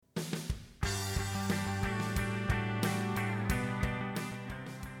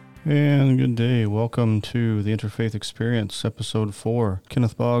And good day. Welcome to the Interfaith Experience, Episode 4.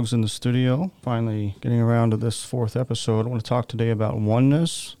 Kenneth Boggs in the studio. Finally getting around to this fourth episode. I want to talk today about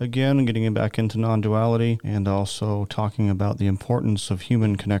oneness, again, getting back into non-duality, and also talking about the importance of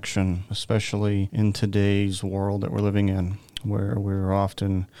human connection, especially in today's world that we're living in, where we're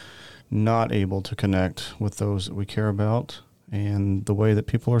often not able to connect with those that we care about, and the way that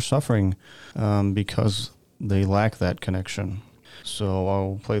people are suffering because they lack that connection. So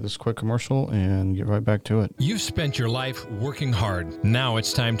I'll play this quick commercial and get right back to it. You've spent your life working hard. Now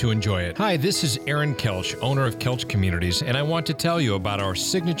it's time to enjoy it. Hi, this is Aaron Kelch, owner of Kelch Communities, and I want to tell you about our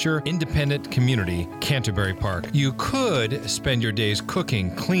signature independent community, Canterbury Park. You could spend your days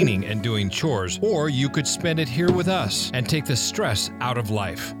cooking, cleaning, and doing chores, or you could spend it here with us and take the stress out of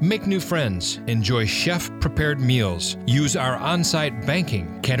life. Make new friends. Enjoy chef-prepared meals. Use our on-site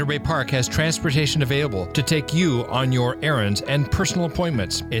banking. Canterbury Park has transportation available to take you on your errands and personal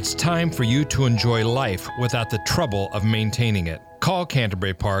appointments. It's time for you to enjoy life without the trouble of maintaining it. Call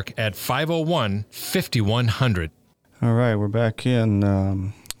Canterbury Park at 501-5100. All right, we're back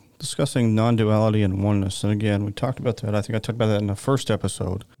in discussing non-duality and oneness. And again, we talked about that. I think I talked about that in the first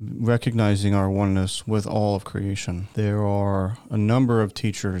episode, recognizing our oneness with all of creation. There are a number of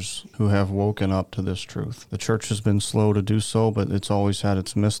teachers who have woken up to this truth. The church has been slow to do so, but it's always had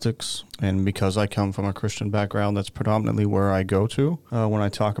its mystics. And because I come from a Christian background, that's predominantly where I go to when I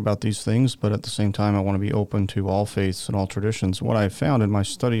talk about these things. But at the same time, I want to be open to all faiths and all traditions. What I've found in my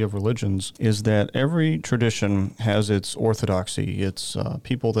study of religions is that every tradition has its orthodoxy. It's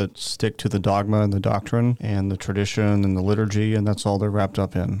people that stick to the dogma and the doctrine and the tradition and the liturgy, and that's all they're wrapped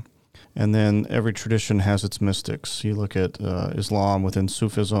up in. And then every tradition has its mystics. You look at Islam within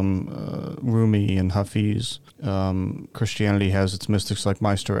Sufism, Rumi and Hafiz. Christianity has its mystics like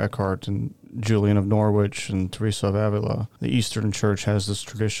Meister Eckhart and Julian of Norwich and Teresa of Avila. The Eastern Church has this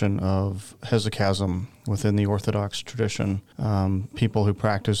tradition of hesychasm within the Orthodox tradition. People who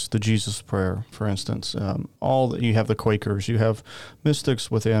practice the Jesus prayer, for instance. You have the Quakers. You have mystics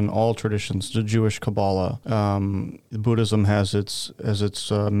within all traditions. The Jewish Kabbalah. Buddhism has its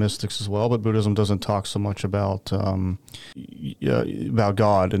mystics as well, but Buddhism doesn't talk so much about God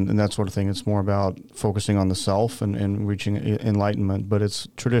and that sort of thing. It's more about focusing on the self and reaching enlightenment. But it's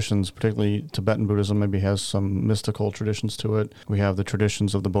traditions, particularly Tibetan Buddhism, maybe has some mystical traditions to it. We have the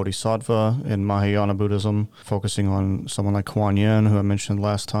traditions of the Bodhisattva in Mahayana Buddhism, focusing on someone like Kuan Yin, who I mentioned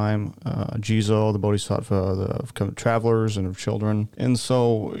last time, Jizo, the Bodhisattva of travelers and of children. And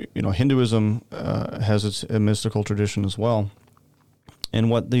so, Hinduism has its mystical tradition as well. And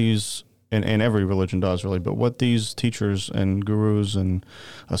what these... And every religion does, really. But what these teachers and gurus and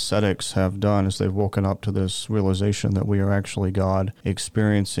ascetics have done is they've woken up to this realization that we are actually God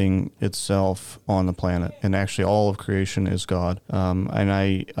experiencing itself on the planet. And actually all of creation is God. And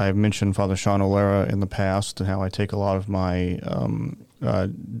I've mentioned Father Sean O'Lara in the past and how I take a lot of my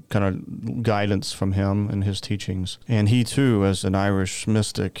kind of guidance from him and his teachings. And he, too, as an Irish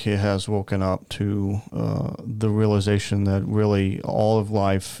mystic, he has woken up to the realization that really all of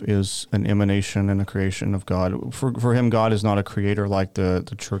life is an emanation and a creation of God. For him, God is not a creator like the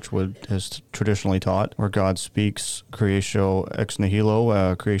church has traditionally taught, where God speaks creatio ex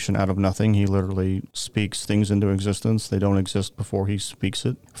nihilo, creation out of nothing. He literally speaks things into existence. They don't exist before he speaks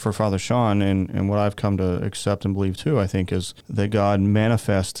it. For Father Sean, and what I've come to accept and believe, too, I think, is that God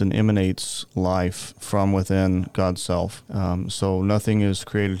manifests and emanates life from within God's self. So nothing is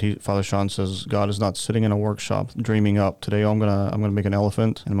created. Father Sean says God is not sitting in a workshop dreaming up, today I'm gonna make an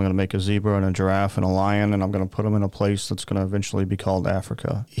elephant, and I'm gonna make a zebra and a giraffe and a lion, and I'm gonna put them in a place that's gonna eventually be called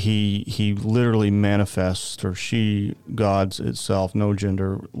Africa. He literally manifests, or she, God's itself, no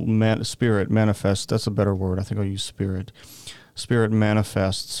gender, spirit manifests. That's a better word. I think I'll use spirit. Spirit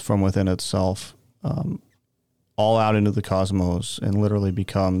manifests from within itself, all out into the cosmos, and literally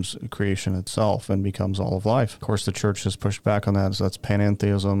becomes creation itself and becomes all of life. Of course, the church has pushed back on that, so that's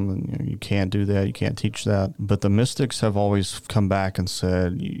panentheism, and you can't do that, you can't teach that. But the mystics have always come back and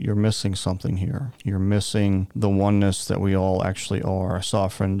said, you're missing something here. You're missing the oneness that we all actually are. I saw a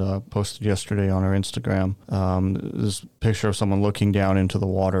friend posted yesterday on her Instagram this picture of someone looking down into the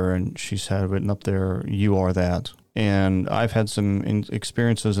water, and she's had written up there, "You are that." And I've had some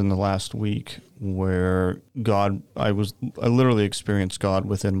experiences in the last week where I literally experienced God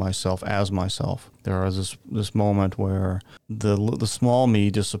within myself as myself. There was this moment where the small me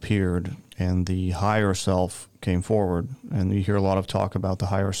disappeared and the higher self came forward. And you hear a lot of talk about the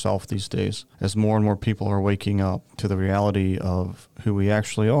higher self these days, as more and more people are waking up to the reality of who we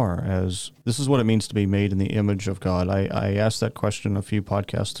actually are, as this is what it means to be made in the image of God. I asked that question a few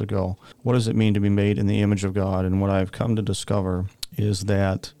podcasts ago. What does it mean to be made in the image of God? And what I've come to discover is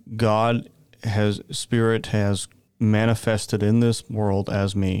that Spirit has manifested in this world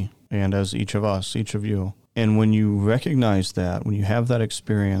as me and as each of us, each of you. And when you recognize that, when you have that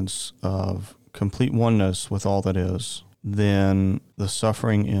experience of complete oneness with all that is, then the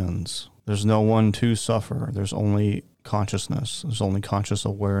suffering ends. There's no one to suffer. There's only consciousness. There's only conscious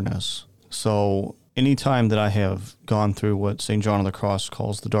awareness. So anytime that I have gone through what St. John of the Cross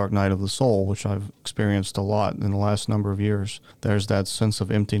calls the dark night of the soul, which I've experienced a lot in the last number of years, there's that sense of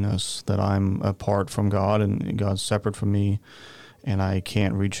emptiness, that I'm apart from God and God's separate from me and I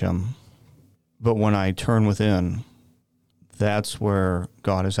can't reach him. But when I turn within, that's where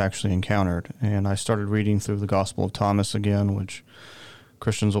God is actually encountered. And I started reading through the Gospel of Thomas again, which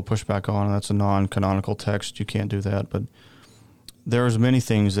Christians will push back on. That's a non-canonical text. You can't do that. But there's many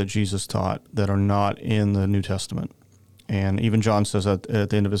things that Jesus taught that are not in the New Testament. And even John says at the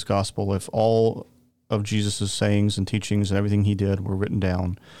end of his Gospel, if all of Jesus' sayings and teachings and everything he did were written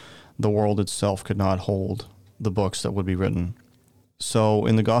down, the world itself could not hold the books that would be written. So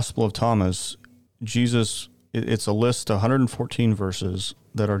in the Gospel of Thomas, Jesus, it's a list of 114 verses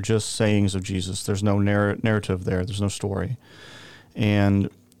that are just sayings of Jesus. There's no narrative there. There's no story. And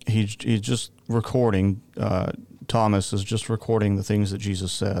he's just recording, Thomas is just recording the things that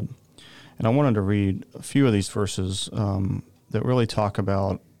Jesus said. And I wanted to read a few of these verses that really talk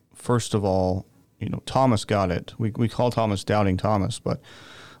about, first of all, Thomas got it. We call Thomas Doubting Thomas, but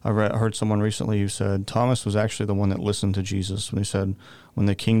I heard someone recently who said Thomas was actually the one that listened to Jesus when he said, when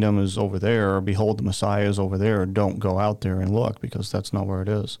the kingdom is over there, or behold, the Messiah is over there, don't go out there and look, because that's not where it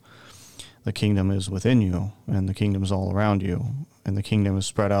is. The kingdom is within you, and the kingdom is all around you, and the kingdom is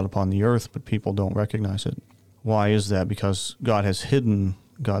spread out upon the earth, but people don't recognize it. Why is that? Because God has hidden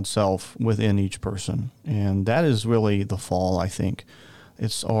God's self within each person, and that is really the fall, I think.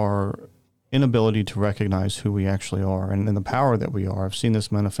 It's our inability to recognize who we actually are and the power that we are. I've seen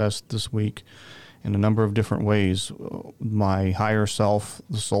this manifest this week in a number of different ways. My higher self,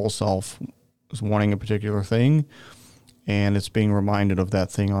 the soul self, is wanting a particular thing, and it's being reminded of that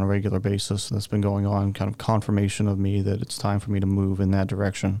thing on a regular basis. That's been going on, kind of confirmation of me that it's time for me to move in that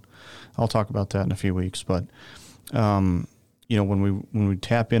direction. I'll talk about that in a few weeks, but when we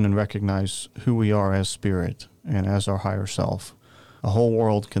tap in and recognize who we are as spirit and as our higher self, a whole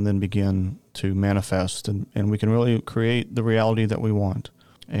world can then begin to manifest, and we can really create the reality that we want.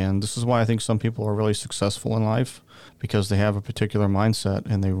 And this is why I think some people are really successful in life, because they have a particular mindset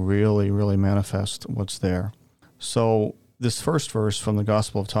and they really, really manifest what's there. So this first verse from the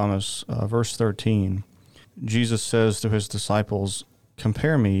Gospel of Thomas, verse 13, Jesus says to his disciples,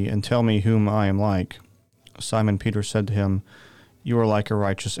 "Compare me and tell me whom I am like." Simon Peter said to him, "You are like a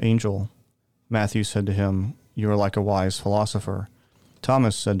righteous angel." Matthew said to him, "You are like a wise philosopher."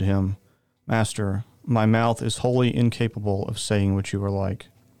 Thomas said to him, "Master, my mouth is wholly incapable of saying what you are like."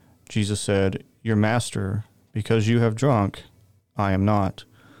 Jesus said, "Your master, because you have drunk, I am not.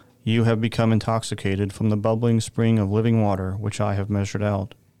 You have become intoxicated from the bubbling spring of living water which I have measured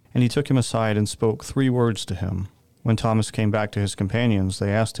out." And he took him aside and spoke 3 words to him. When Thomas came back to his companions,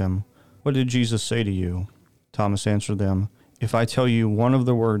 they asked him, "What did Jesus say to you?" Thomas answered them, "If I tell you one of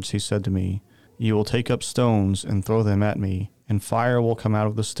the words he said to me, you will take up stones and throw them at me, and fire will come out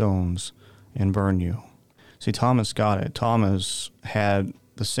of the stones and burn you." See, Thomas got it. Thomas had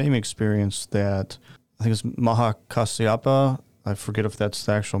the same experience that, I think it's Mahakasyapa. I forget if that's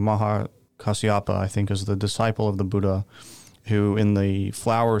the actual Mahakasyapa, I think, is the disciple of the Buddha, who in the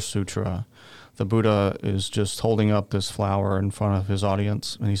Flower Sutra, the Buddha is just holding up this flower in front of his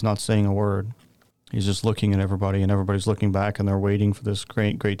audience, and he's not saying a word. He's just looking at everybody, and everybody's looking back, and they're waiting for this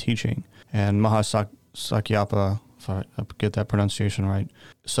great, great teaching. And Mahasakyapa, if I get that pronunciation right,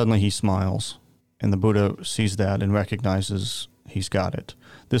 suddenly he smiles, and the Buddha sees that and recognizes he's got it.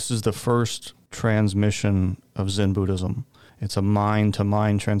 This is the first transmission of Zen Buddhism. It's a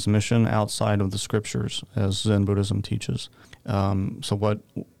mind-to-mind transmission outside of the scriptures, as Zen Buddhism teaches. So what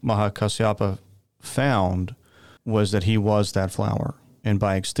Mahakasyapa found was that he was that flower, and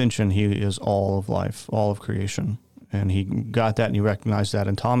by extension, he is all of life, all of creation. And he got that, and he recognized that.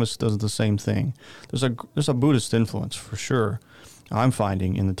 And Thomas does the same thing. There's a Buddhist influence for sure, I'm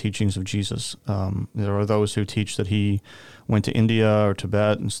finding, in the teachings of Jesus. There are those who teach that he went to India or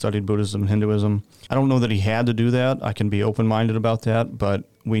Tibet and studied Buddhism and Hinduism. I don't know that he had to do that. I can be open-minded about that, but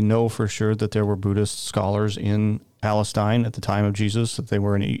we know for sure that there were Buddhist scholars in Palestine at the time of Jesus, that they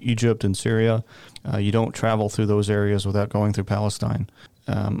were in Egypt and Syria. You don't travel through those areas without going through Palestine.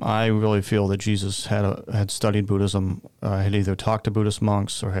 I really feel that Jesus had studied Buddhism, had either talked to Buddhist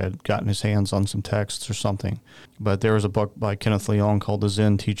monks or had gotten his hands on some texts or something. But there is a book by Kenneth Leong called The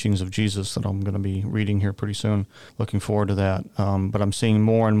Zen Teachings of Jesus that I'm going to be reading here pretty soon. Looking forward to that. But I'm seeing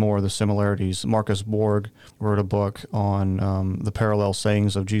more and more of the similarities. Marcus Borg wrote a book on the parallel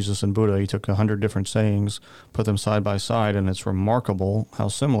sayings of Jesus and Buddha. He took 100 different sayings, put them side by side, and it's remarkable how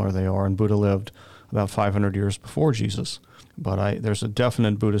similar they are. And Buddha lived about 500 years before Jesus. But there's a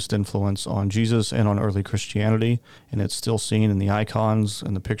definite Buddhist influence on Jesus and on early Christianity, and it's still seen in the icons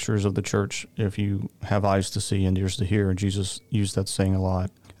and the pictures of the church. If you have eyes to see and ears to hear, Jesus used that saying a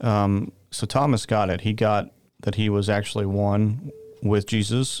lot. So Thomas got it. He got that he was actually one with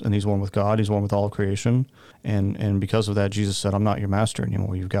Jesus, and he's one with God. He's one with all of creation. And because of that, Jesus said, I'm not your master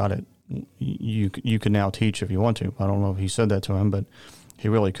anymore. You've got it. You can now teach if you want to. I don't know if he said that to him, but he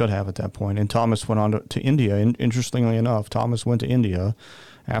really could have at that point. And Thomas went on to India. And interestingly enough, Thomas went to India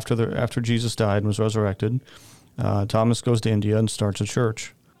after Jesus died and was resurrected. Thomas goes to India and starts a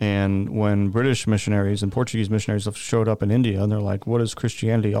church. And when British missionaries and Portuguese missionaries have showed up in India, and they're like, what is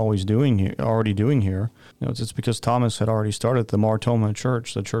Christianity already doing here? It's because Thomas had already started the Mar Thoma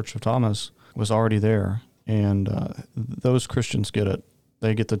Church. The Church of Thomas was already there. And those Christians get it.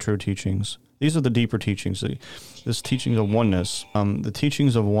 They get the true teachings. These are the deeper teachings. This teaching of oneness. The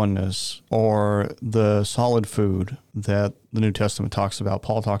teachings of oneness are the solid food that the New Testament talks about.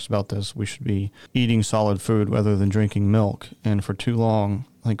 Paul talks about this. We should be eating solid food rather than drinking milk. And for too long,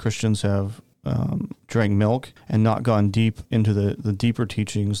 I think Christians have drank milk and not gone deep into the deeper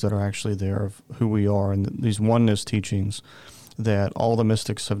teachings that are actually there of who we are. And these oneness teachings that all the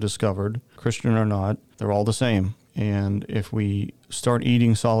mystics have discovered, Christian or not, they're all the same. And if we start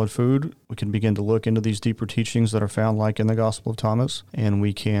eating solid food, we can begin to look into these deeper teachings that are found like in the Gospel of Thomas, and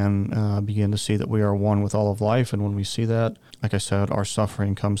we can begin to see that we are one with all of life. And when we see that, like I said, our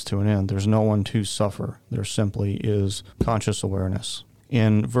suffering comes to an end. There's no one to suffer. There simply is conscious awareness.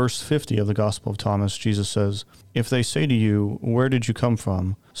 In verse 50 of the Gospel of Thomas, Jesus says, if they say to you, where did you come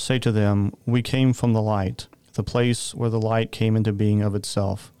from? Say to them, we came from the light, the place where the light came into being of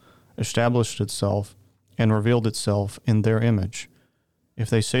itself, established itself, and revealed itself in their image.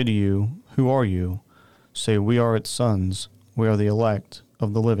 If they say to you, who are you? Say, we are its sons. We are the elect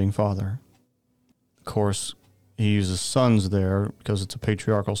of the living Father. Of course, he uses sons there because it's a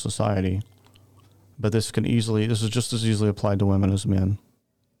patriarchal society. But this is just as easily applied to women as men.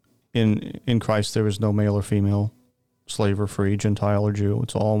 In Christ, there is no male or female, slave or free, Gentile or Jew.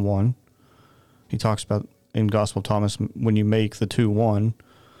 It's all one. He talks about in Gospel of Thomas, when you make the two one,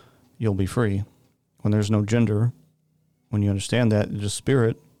 you'll be free. When there's no gender, when you understand that, just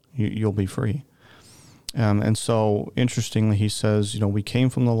spirit, you'll be free. And so, interestingly, he says, we came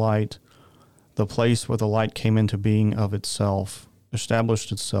from the light, the place where the light came into being of itself,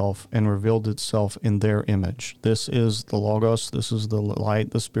 established itself, and revealed itself in their image. This is the Logos, this is the light,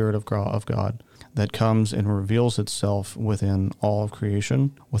 the Spirit of God that comes and reveals itself within all of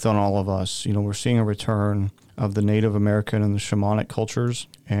creation, within all of us. We're seeing a return of the Native American and the shamanic cultures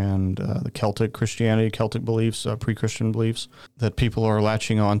and the Celtic Christianity, Celtic beliefs, pre-Christian beliefs that people are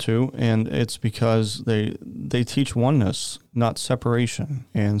latching onto. And it's because they teach oneness, not separation.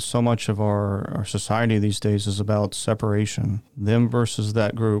 And so much of our society these days is about separation. Them versus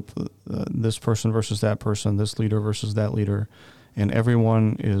that group, this person versus that person, this leader versus that leader. And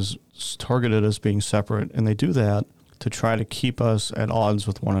everyone is targeted as being separate. And they do that to try to keep us at odds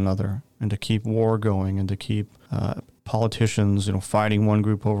with one another and to keep war going and to keep politicians, fighting one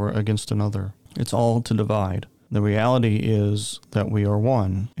group over against another. It's all to divide. The reality is that we are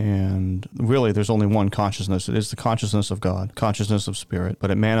one, and really there's only one consciousness. It is the consciousness of God, consciousness of Spirit,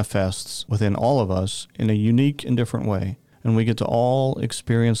 but it manifests within all of us in a unique and different way. And we get to all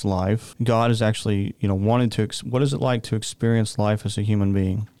experience life. God is actually, wanted to, what is it like to experience life as a human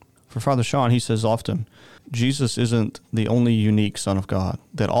being? For Father Sean, he says often, Jesus isn't the only unique Son of God,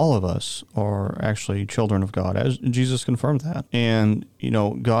 that all of us are actually children of God, as Jesus confirmed that. And,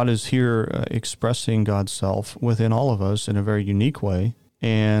 God is here expressing God's self within all of us in a very unique way,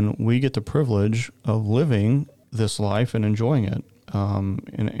 and we get the privilege of living this life and enjoying it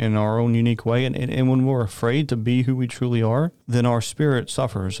in our own unique way. And when we're afraid to be who we truly are, then our spirit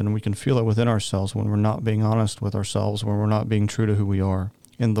suffers, and we can feel it within ourselves when we're not being honest with ourselves, when we're not being true to who we are.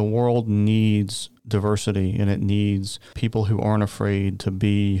 And the world needs diversity, and it needs people who aren't afraid to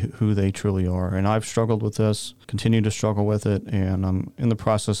be who they truly are. And I've struggled with this, continue to struggle with it, and I'm in the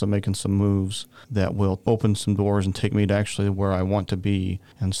process of making some moves that will open some doors and take me to actually where I want to be,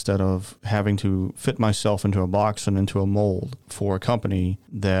 instead of having to fit myself into a box and into a mold for a company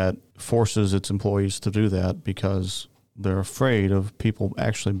that forces its employees to do that because they're afraid of people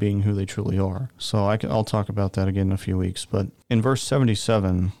actually being who they truly are. So I'll talk about that again in a few weeks. But in verse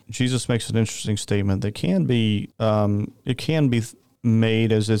 77, Jesus makes an interesting statement that can be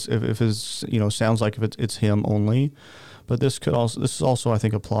made as if it's, sounds like if it's him only. But this also I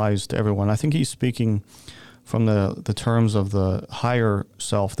think applies to everyone. I think he's speaking from the terms of the higher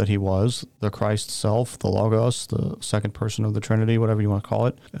self that he was, the Christ self, the Logos, the second person of the Trinity, whatever you want to call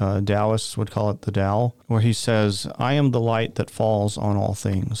it. Taoists would call it the Tao, where he says, I am the light that falls on all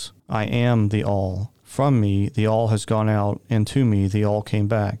things. I am the all. From me, the all has gone out, and to me, the all came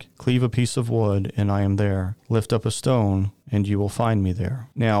back. Cleave a piece of wood, and I am there. Lift up a stone, and you will find me there.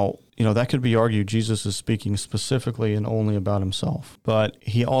 Now, that could be argued Jesus is speaking specifically and only about himself. But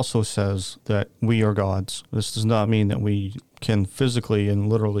he also says that we are gods. This does not mean that we can physically and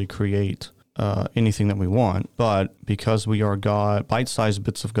literally create anything that we want, but because we are God, bite-sized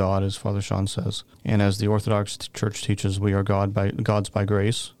bits of God, as Father Sean says, and as the Orthodox Church teaches, we are gods by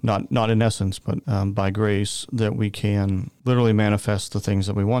grace, not in essence, but by grace, that we can literally manifest the things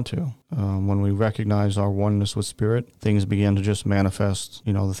that we want to. When we recognize our oneness with Spirit, things begin to just manifest.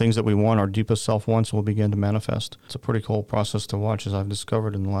 The things that we want, our deepest self wants, will begin to manifest. It's a pretty cool process to watch, as I've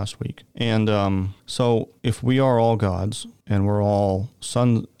discovered in the last week. And so if we are all gods, and we're all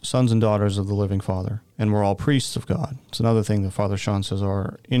sons and daughters of the living Father, and we're all priests of God. It's another thing that Father Sean says,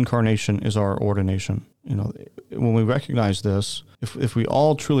 our incarnation is our ordination. When we recognize this, if we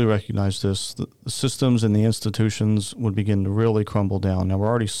all truly recognize this, the systems and the institutions would begin to really crumble down. Now, we're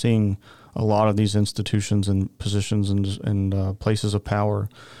already seeing a lot of these institutions and positions and places of power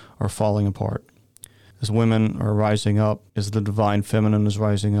are falling apart. As women are rising up, as the divine feminine is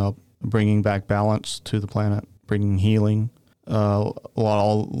rising up, bringing back balance to the planet, bringing healing. A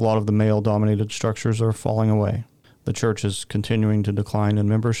lot of the male-dominated structures are falling away. The church is continuing to decline in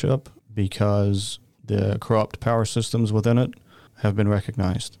membership because the corrupt power systems within it have been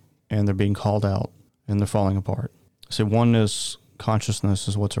recognized, and they're being called out, and they're falling apart. So oneness consciousness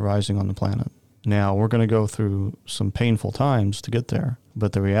is what's arising on the planet. Now, we're going to go through some painful times to get there,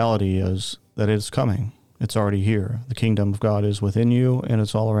 but the reality is that it's coming. It's already here. The kingdom of God is within you, and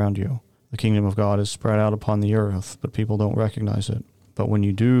it's all around you. The kingdom of God is spread out upon the earth, but people don't recognize it. But when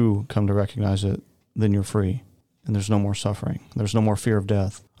you do come to recognize it, then you're free, and there's no more suffering. There's no more fear of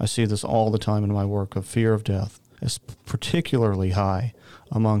death. I see this all the time in my work of fear of death. It's particularly high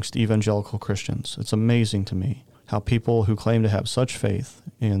amongst evangelical Christians. It's amazing to me how people who claim to have such faith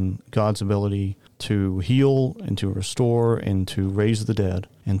in God's ability to heal and to restore and to raise the dead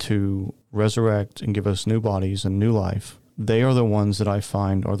and to resurrect and give us new bodies and new life, they are the ones that I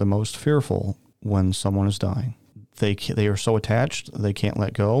find are the most fearful when someone is dying. They are so attached, they can't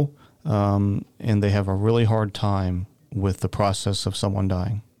let go, and they have a really hard time with the process of someone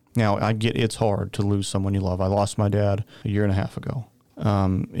dying. Now, I get it's hard to lose someone you love. I lost my dad a year and a half ago.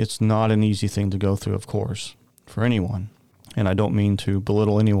 It's not an easy thing to go through, of course, for anyone, and I don't mean to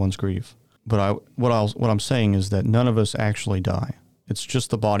belittle anyone's grief. But what I'm saying is that none of us actually die. It's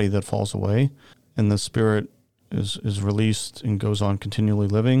just the body that falls away, and the spirit is released and goes on continually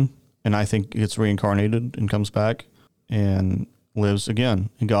living, and I think gets reincarnated and comes back and lives again,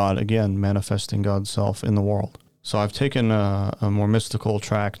 and God again manifesting God's self in the world. So I've taken a more mystical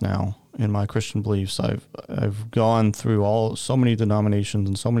track now in my Christian beliefs. I've gone through so many denominations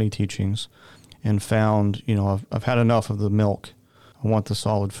and so many teachings, and found I've had enough of the milk. I want the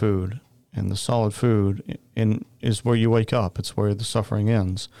solid food, and the solid food is where you wake up. It's where the suffering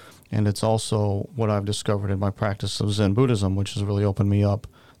ends. And it's also what I've discovered in my practice of Zen Buddhism, which has really opened me up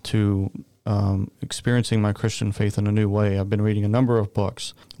to experiencing my Christian faith in a new way. I've been reading a number of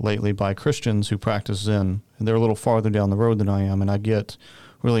books lately by Christians who practice Zen, and they're a little farther down the road than I am, and I get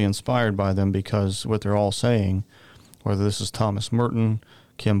really inspired by them because what they're all saying, whether this is Thomas Merton,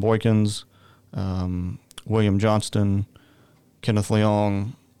 Kim Boykins, William Johnston, Kenneth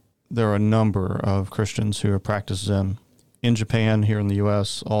Leong, there are a number of Christians who have practiced Zen in Japan, here in the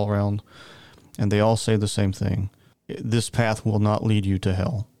U.S., all around, and they all say the same thing. This path will not lead you to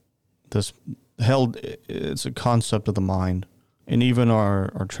hell. Hell, it's a concept of the mind, and even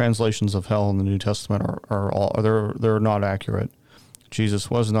our translations of hell in the New Testament they're not accurate.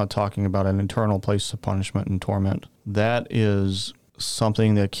 Jesus was not talking about an eternal place of punishment and torment. That is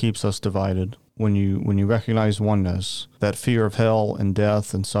something that keeps us divided. When you recognize oneness, that fear of hell and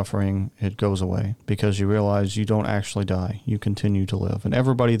death and suffering, it goes away because you realize you don't actually die. You continue to live. And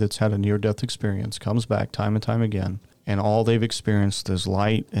everybody that's had a near-death experience comes back time and time again, and all they've experienced is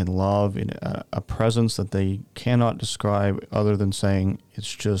light and love and a presence that they cannot describe other than saying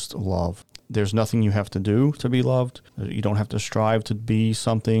it's just love. there's nothing you have to do to be loved. You don't have to strive to be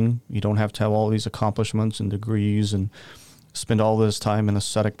something. You don't have to have all these accomplishments and degrees and spend all this time in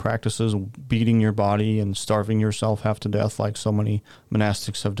ascetic practices, beating your body and starving yourself half to death like so many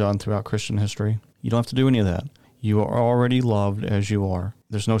monastics have done throughout Christian history. You don't have to do any of that. You are already loved as you are.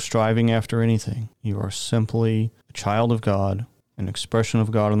 There's no striving after anything. You are simply a child of God, an expression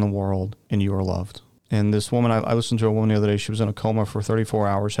of God in the world, and you are loved. And this woman, I listened to a woman the other day, she was in a coma for 34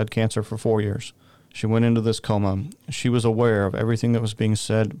 hours, had cancer for 4 years. She went into this coma. She was aware of everything that was being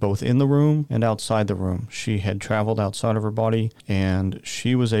said, both in the room and outside the room. She had traveled outside of her body, and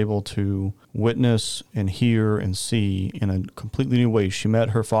she was able to witness and hear and see in a completely new way. She met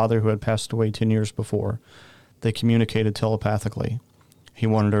her father, who had passed away 10 years before. They communicated telepathically. He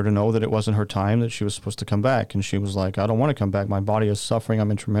wanted her to know that it wasn't her time, that she was supposed to come back. And she was like, I don't want to come back. My body is suffering.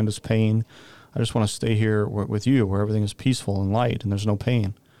 I'm in tremendous pain. I just want to stay here with you where everything is peaceful and light and there's no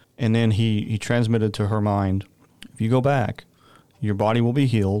pain. And then he transmitted to her mind, if you go back, your body will be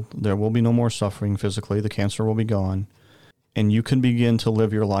healed. There will be no more suffering physically. The cancer will be gone. And you can begin to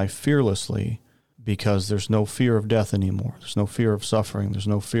live your life fearlessly because there's no fear of death anymore. There's no fear of suffering. There's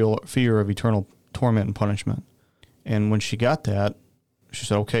no fear of eternal torment and punishment. And when she got that, she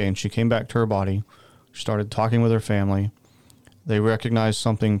said, okay. And she came back to her body, started talking with her family. They recognized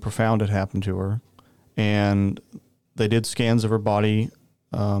something profound had happened to her, and they did scans of her body.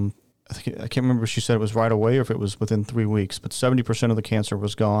 I can't remember if she said it was right away or if it was within 3 weeks, but 70% of the cancer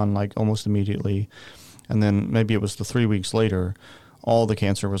was gone, like almost immediately. And then maybe it was the 3 weeks later, all the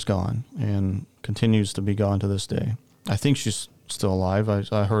cancer was gone and continues to be gone to this day. I think she's still alive.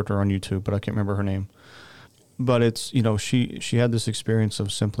 I heard her on YouTube, but I can't remember her name. But it's, she had this experience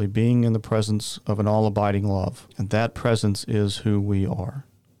of simply being in the presence of an all-abiding love. And that presence is who we are.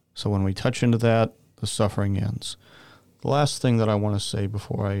 So when we touch into that, the suffering ends. The last thing that I want to say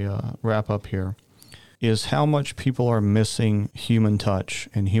before I wrap up here is how much people are missing human touch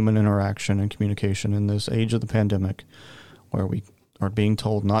and human interaction and communication in this age of the pandemic, where we are being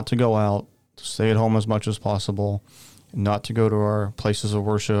told not to go out, to stay at home as much as possible, not to go to our places of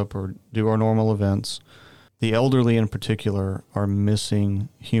worship or do our normal events. The elderly in particular are missing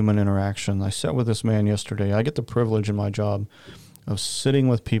human interaction. I sat with this man yesterday. I get the privilege in my job of sitting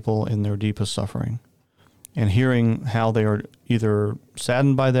with people in their deepest suffering and hearing how they are either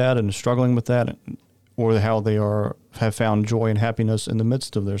saddened by that and struggling with that, or how they have found joy and happiness in the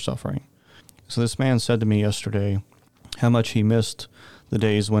midst of their suffering. So this man said to me yesterday how much he missed the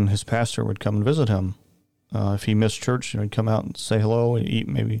days when his pastor would come and visit him. If he missed church, he'd come out and say hello and eat,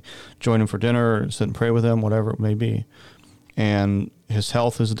 maybe join him for dinner or sit and pray with him, whatever it may be. And his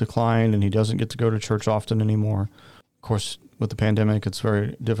health has declined and he doesn't get to go to church often anymore. Of course, with the pandemic, it's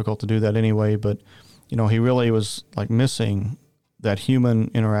very difficult to do that anyway, but, he really was like missing that human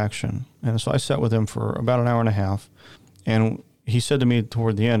interaction. And so I sat with him for about an hour and a half, and he said to me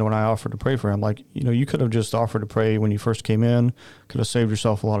toward the end when I offered to pray for him, like, you could have just offered to pray when you first came in, could have saved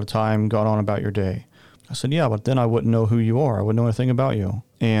yourself a lot of time, gone on about your day. I said, yeah, but then I wouldn't know who you are. I wouldn't know anything about you.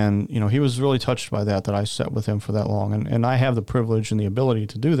 And, he was really touched by that I sat with him for that long. And I have the privilege and the ability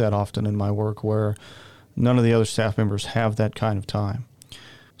to do that often in my work where none of the other staff members have that kind of time.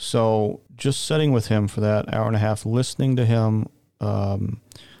 So just sitting with him for that hour and a half, listening to him,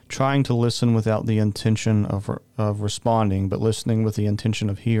 trying to listen without the intention of responding, but listening with the intention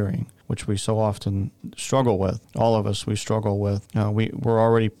of hearing, which we so often struggle with. All of us, we struggle with. We're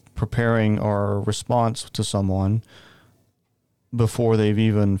already preparing our response to someone before they've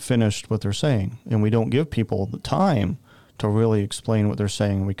even finished what they're saying. And we don't give people the time to really explain what they're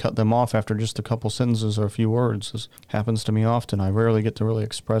saying. We cut them off after just a couple sentences or a few words. This happens to me often. I rarely get to really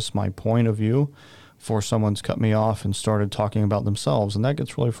express my point of view before someone's cut me off and started talking about themselves, and that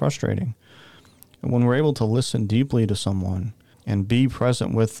gets really frustrating. And when we're able to listen deeply to someone and be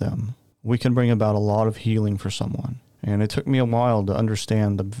present with them, we can bring about a lot of healing for someone. And it took me a while to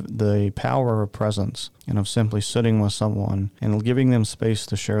understand the power of presence and of simply sitting with someone and giving them space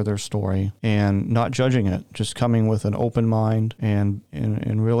to share their story and not judging it, just coming with an open mind and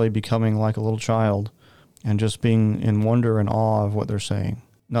really becoming like a little child and just being in wonder and awe of what they're saying.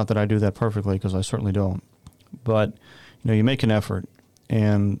 Not that I do that perfectly, because I certainly don't. But, you make an effort.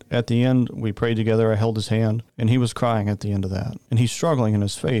 And at the end, we prayed together. I held his hand, and he was crying at the end of that. And he's struggling in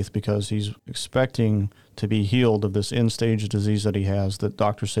his faith because he's expecting to be healed of this end-stage disease that he has that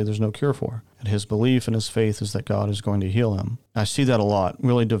doctors say there's no cure for. And his belief and his faith is that God is going to heal him. I see that a lot,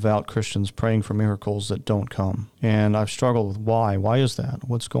 really devout Christians praying for miracles that don't come. And I've struggled with why. Why is that?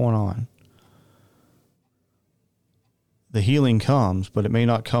 What's going on? the healing comes, but it may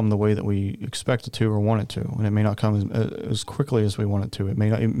not come the way that we expect it to or want it to, and it may not come as quickly as we want it to. It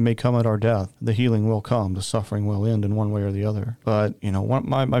may come at our death. The healing will come. The suffering will end in one way or the other. But,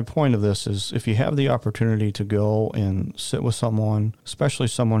 my point of this is, if you have the opportunity to go and sit with someone, especially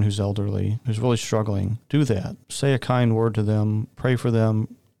someone who's elderly, who's really struggling, do that. Say a kind word to them, pray for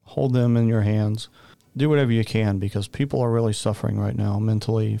them, hold them in your hands. Do whatever you can, because people are really suffering right now,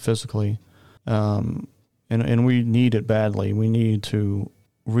 mentally, physically. And we need it badly. We need to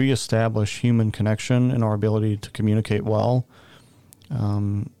reestablish human connection and our ability to communicate well.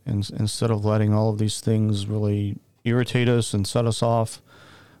 And instead of letting all of these things really irritate us and set us off,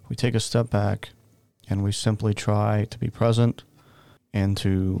 we take a step back and we simply try to be present and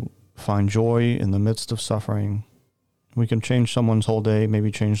to find joy in the midst of suffering. We can change someone's whole day,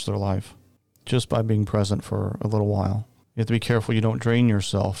 maybe change their life, just by being present for a little while. You have to be careful you don't drain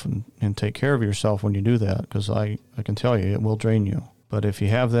yourself and take care of yourself when you do that, because I can tell you it will drain you. But if you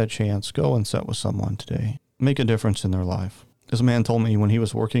have that chance, go and sit with someone today. Make a difference in their life. This man told me when he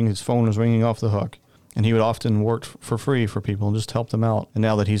was working, his phone was ringing off the hook, and he would often work for free for people and just help them out. And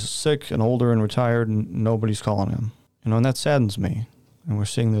now that he's sick and older and retired, nobody's calling him. And that saddens me. And we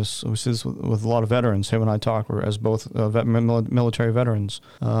see this with a lot of veterans. Him and I talk, as both military veterans,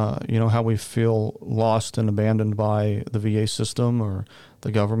 how we feel lost and abandoned by the VA system or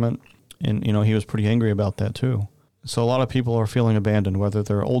the government. And, he was pretty angry about that too. So a lot of people are feeling abandoned, whether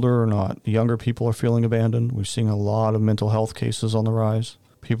they're older or not. The younger people are feeling abandoned. We're seeing a lot of mental health cases on the rise.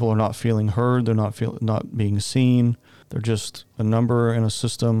 People are not feeling heard. They're not being seen. They're just a number in a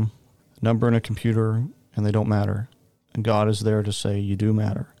system, a number in a computer, and they don't matter. And God is there to say, you do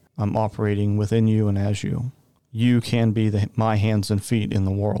matter. I'm operating within you and as you. You can be my hands and feet in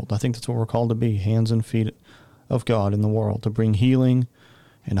the world. I think that's what we're called to be, hands and feet of God in the world, to bring healing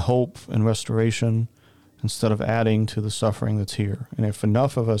and hope and restoration instead of adding to the suffering that's here. And if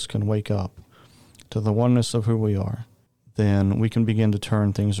enough of us can wake up to the oneness of who we are, then we can begin to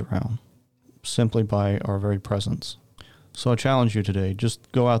turn things around simply by our very presence. So I challenge you today, just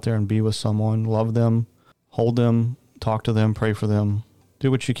go out there and be with someone, love them, hold them, talk to them, pray for them, do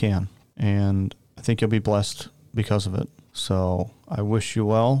what you can. And I think you'll be blessed because of it. So I wish you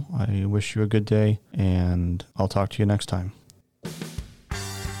well. I wish you a good day, and I'll talk to you next time.